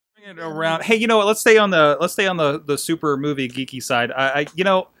It around. Hey, you know what? Let's stay on the super movie geeky side.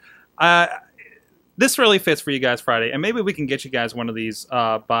 This really fits for you guys Friday, and maybe we can get you guys one of these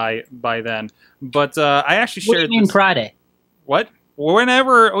by then. But I actually shared. What do you mean Friday? What?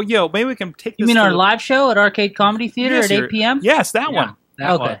 Whenever? Oh, maybe we can take. You mean our live show at Arcade Comedy Theater at 8 p.m.? Yes, that one.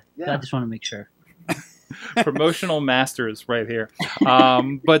 Okay. Yeah. I just want to make sure. Promotional masters right here.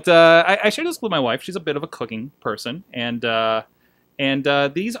 But I shared this with my wife. She's a bit of a cooking person, and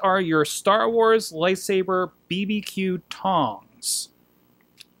these are your Star Wars lightsaber BBQ tongs.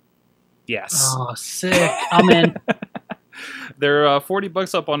 Yes. Oh, sick! I'm in. They're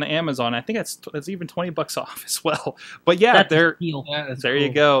 $40 up on Amazon. I think that's even $20 off as well. But yeah, there you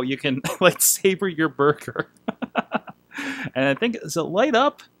go. You can lightsaber your burger. And I think, does it light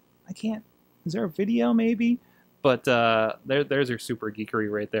up? I can't. Is there a video maybe? But there's your super geekery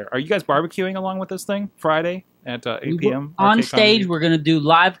right there. Are you guys barbecuing along with this thing Friday at 8 p.m.? On stage, we're going to do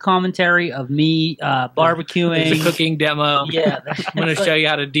live commentary of me barbecuing. There's a cooking demo. Yeah. I'm going to show you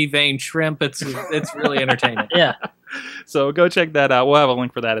how to devein shrimp. It's really entertaining. Yeah. So go check that out. We'll have a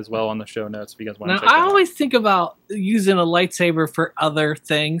link for that as well on the show notes if you guys want to check that out. I always think about using a lightsaber for other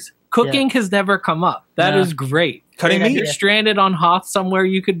things. Cooking has never come up. That is great. Cutting meat? You're stranded on Hoth somewhere,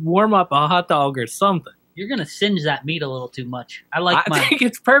 you could warm up a hot dog or something. You're going to singe that meat a little too much. I think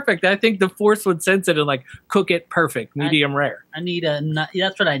it's perfect. I think the Force would sense it and cook it perfect, medium rare.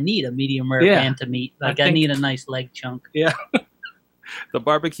 That's what I need, a medium rare banta meat. I need a nice leg chunk. Yeah. The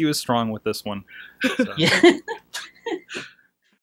barbecue is strong with this one. So. Yeah.